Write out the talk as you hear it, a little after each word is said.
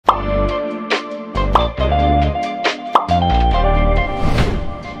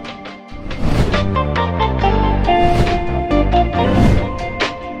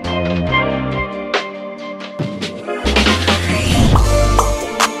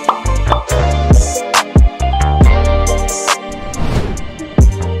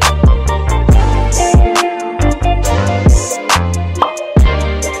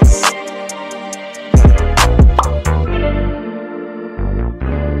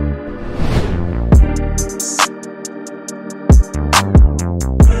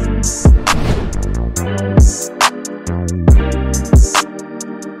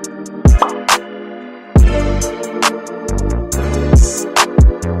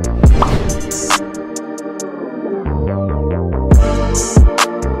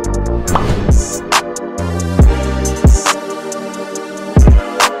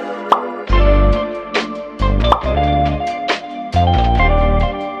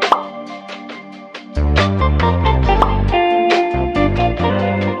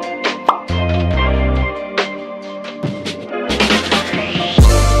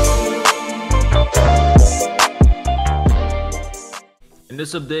In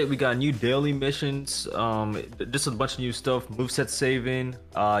this update, we got new daily missions. Just a bunch of new stuff. Moveset Saving.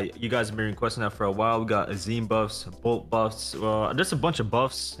 You guys have been requesting that for a while. We got Azim buffs, bolt buffs. Just a bunch of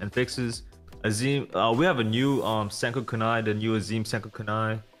buffs and fixes. Azim. We have a new Senko Kunai, the new Azim Senko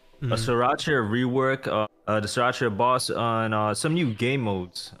Kunai. A Sarachia rework. The Sarachia boss, and some new game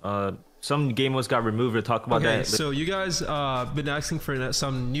modes. Some game modes got removed. We'll talk about that. So you guys been asking for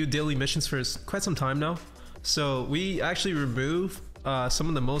some new daily missions for quite some time now. So we actually removed some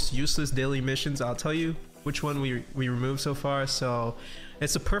of the most useless daily missions. I'll tell you which one we removed so far. So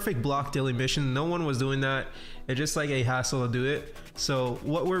it's a perfect block daily mission. No one was doing that. It's just like a hassle to do it. So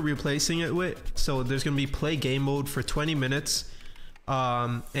what we're replacing it with, so there's gonna be play game mode for 20 minutes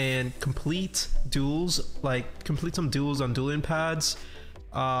and complete duels, like complete some duels on dueling pads.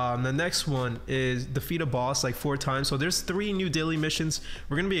 The next one is defeat a boss like 4 times. So there's 3 new daily missions.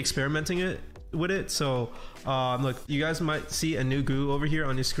 We're gonna be experimenting with it. So look, you guys might see a new goo over here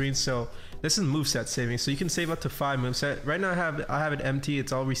on your screen. So this is moveset saving, so you can save up to 5 moveset. Right now I have it empty,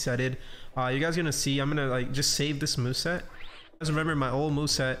 it's all resetted. You guys are gonna see I'm gonna like just save this moveset. Guys, remember my old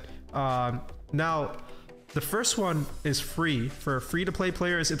moveset. Now the first one is free for free to play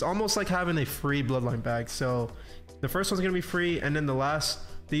players. It's almost like having a free bloodline bag. So the first one's gonna be free, and then the last,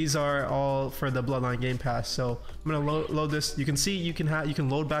 these are all for the bloodline game pass. So I'm gonna load this. You can see you can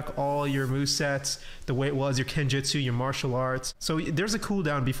load back all your movesets the way it was, your kenjutsu, your martial arts. So there's a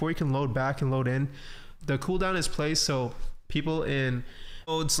cooldown before you can load back and load in. The cooldown is placed so people in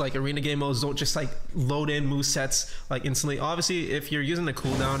modes like arena game modes don't just like load in movesets like instantly. Obviously if you're using a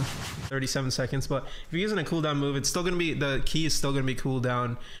cooldown, 37 seconds, but if you're using a cooldown move, it's still gonna be, the key is still gonna be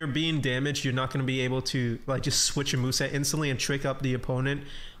cooldown. If you're being damaged, you're not gonna be able to like just switch your moveset instantly and trick up the opponent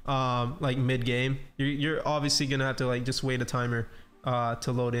like mid game. You're obviously gonna have to like just wait a timer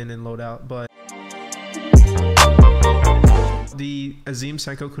to load in and load out. But the Azim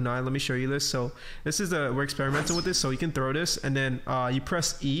Senko Kunai, let me show you this. So this is we're experimenting with this. So you can throw this and then you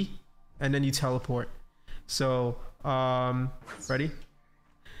press E and then you teleport. So ready?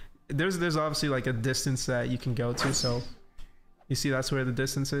 There's obviously like a distance that you can go to. So you see that's where the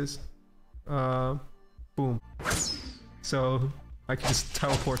distance is. Boom. So I can just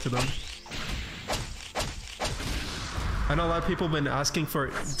teleport to them. I know a lot of people have been asking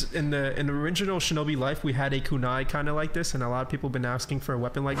for, in the original Shindo Life we had a kunai kind of like this, and a lot of people have been asking for a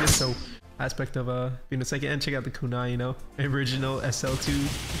weapon like this. So aspect of being a second, and check out the kunai, you know, original SL2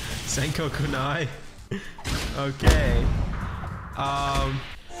 Senko kunai. Okay.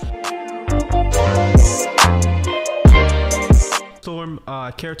 Storm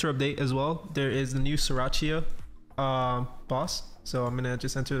character update as well. There is the new Sarachia boss. So I'm gonna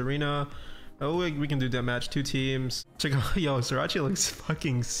just enter the arena. Oh, we can do that match, 2 teams. Check out, yo, Sarachia looks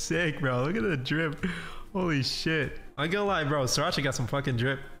fucking sick, bro. Look at the drip. Holy shit. I ain't gonna lie, bro. Sarachia got some fucking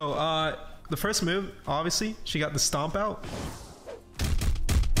drip. Oh, the first move, obviously, she got the stomp out.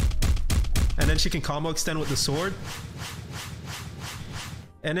 And then she can combo extend with the sword.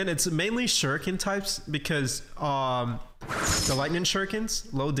 And then it's mainly shuriken types because the lightning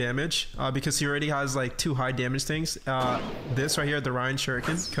shurikens, low damage, because he already has like 2 high damage things. This right here, the Ryan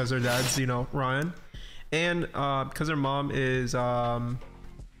shuriken, because her dad's, you know, Ryan. And because her mom is, well,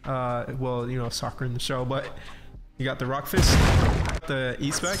 you know, soccer in the show, but you got the rock fist, the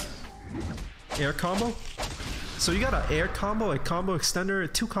E-spec, air combo. So you got an air combo, a combo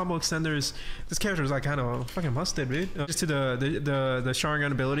extender, 2 combo extenders. This character is like kind of fucking busted, dude. Just to the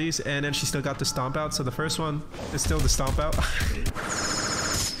Sharingan abilities, and then she still got the stomp out. So the first one is still the stomp out.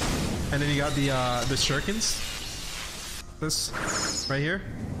 And then you got the shurikens. This right here.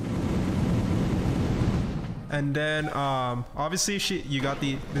 And then obviously you got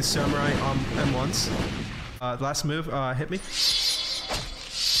the samurai M1s. Last move, hit me.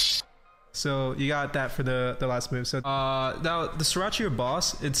 So you got that for the last move. So now the Sarachia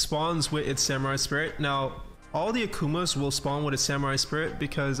boss, it spawns with its samurai spirit. Now all the Akumas will spawn with a samurai spirit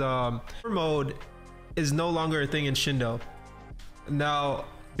because mode is no longer a thing in Shindo. Now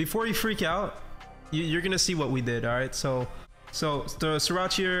before you freak out, you're gonna see what we did. All right, so the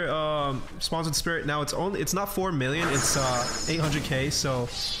Sarachia spawns with spirit. Now it's not 4 million, it's 800k. So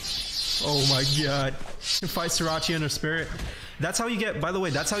oh my god, you can fight Sarachia in her spirit. That's how you get, by the way,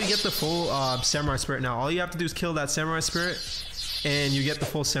 that's how you get the full samurai spirit. Now all you have to do is kill that samurai spirit and you get the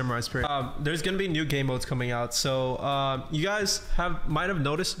full samurai spirit. There's gonna be new game modes coming out. So you guys might have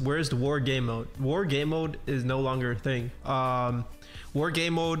noticed, where's the war game mode? War game mode is no longer a thing. War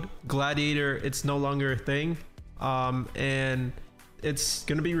game mode, Gladiator, it's no longer a thing. And it's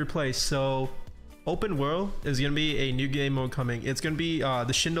gonna be replaced. So open world is gonna be a new game mode coming. It's gonna be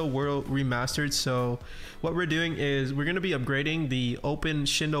the Shindo world remastered. So what we're doing is we're gonna be upgrading the open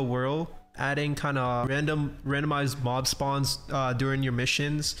Shindo world, adding kind of randomized mob spawns during your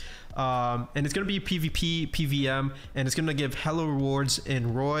missions, and it's gonna be PvP, PvM, and it's gonna give hella rewards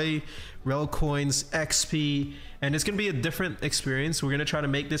in Roy, rel coins, XP, and it's gonna be a different experience. We're gonna try to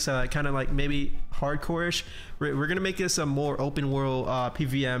make this kind of like maybe hardcore-ish. We're gonna make this a more open world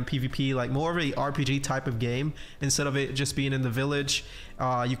PvM, PvP, like more of a RPG type of game. Instead of it just being in the village,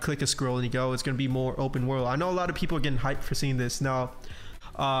 you click a scroll and you go. It's gonna be more open world. I know a lot of people are getting hyped for seeing this now.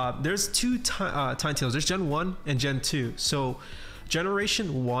 There's two Tyn Tailed. There's Gen 1 and Gen 2. So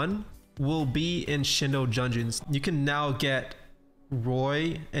Generation 1 will be in Shindo Dungeons. You can now get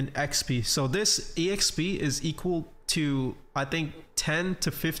Roy and XP. So this EXP is equal to, I think, 10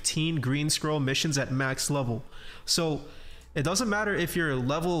 to 15 green scroll missions at max level. So it doesn't matter if you're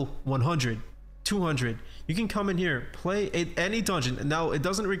level 100, 200. You can come in here, play any dungeon. Now it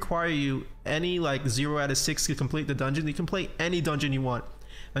doesn't require you any like 0 out of 6 to complete the dungeon. You can play any dungeon you want.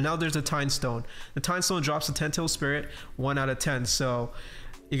 And now there's a Tyn Stone. The Tyn Stone drops a Tyn Tailed Spirit, 1 out of 10. So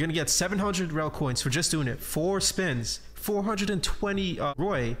you're gonna get 700 rel coins for just doing it. 4 spins, 420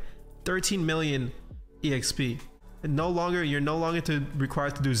 Roy, 13 million EXP. And you're no longer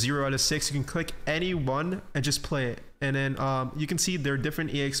required to do 0 out of 6. You can click any one and just play it. And then you can see there are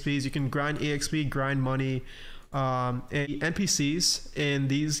different EXPs. You can grind EXP, grind money. And NPCs in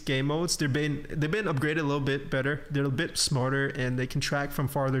these game modes, they've been upgraded a little bit better. They're a bit smarter and they can track from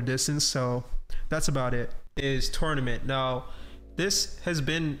farther distance. So that's about it. Is tournament. Now this has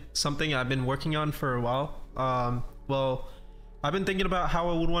been something I've been working on for a while. Well, I've been thinking about how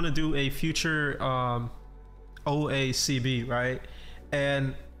I would want to do a future OACB, right?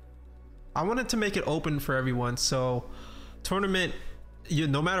 And I wanted to make it open for everyone. So tournament,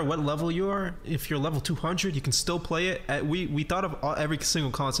 no matter what level you are, if you're level 200, you can still play it. We thought of every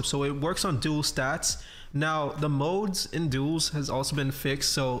single concept. So it works on duel stats. Now the modes in duels has also been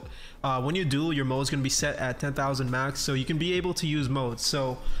fixed. So when you duel, your mode is going to be set at 10,000 max. So you can be able to use modes.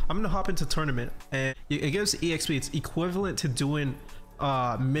 So I'm going to hop into tournament, and it gives EXP. It's equivalent to doing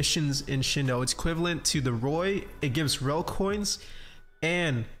missions in Shindo. It's equivalent to the Roy. It gives rel coins,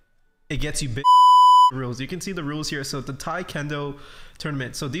 and it gets you bit rules. You can see the rules here. So the Tai Kendo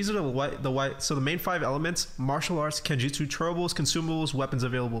tournament. So these are so the main 5 elements: martial arts, kenjutsu, throwables, consumables, weapons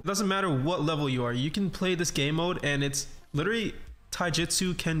available. It doesn't matter what level you are. You can play this game mode, and it's literally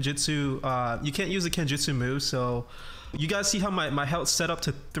taijutsu, kenjutsu. You can't use the kenjutsu move. So you guys see how my health set up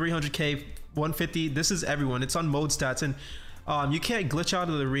to 300k, 150. This is everyone. It's on mode stats, and you can't glitch out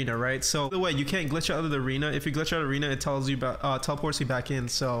of the arena, right? So the way you can't glitch out of the arena. If you glitch out of the arena, it tells you about teleports you back in.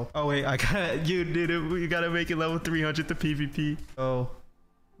 So oh wait, you gotta make it level 300 to PvP. Oh,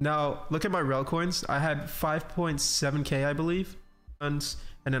 now look at my rel coins. I had 5.7k, I believe, and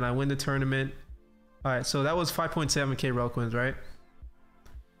then I win the tournament. All right, so that was 5.7k rel coins, right?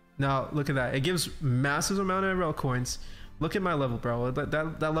 Now look at that. It gives massive amount of rel coins. Look at my level, bro.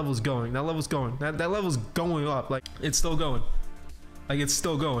 That level's going. That level's going. That level's going up. Like, it's still going. Like, it's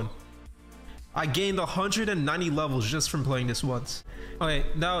still going. I gained 190 levels just from playing this once. Okay,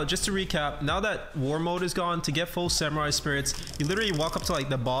 now just to recap, now that war mode is gone, to get full samurai spirits, you literally walk up to like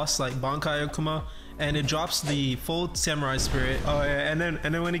the boss, like Bankai Akuma, and it drops the full samurai spirit. Oh yeah, and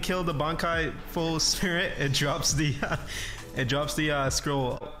then when you kill the Bankai full spirit, it drops the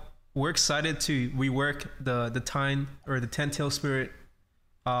scroll. We're excited to rework the Tyn Tailed Spirit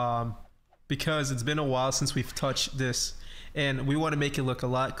because it's been a while since we've touched this, and we want to make it look a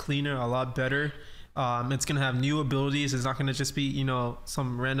lot cleaner, a lot better. It's gonna have new abilities. It's not gonna just be, you know,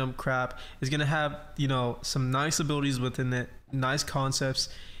 some random crap. It's gonna have, you know, some nice abilities within it, nice concepts,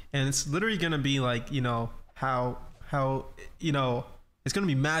 and it's literally gonna be like, you know, how you know, it's gonna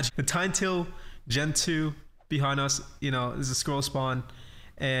be magic. The Tyn Tailed Gen 2 behind us, you know, is a scroll spawn.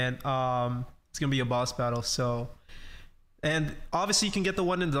 And it's gonna be a boss battle. So, and obviously you can get the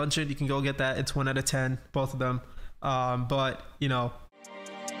one in the dungeon. You can go get that. It's 1 out of 10, both of them. But you know.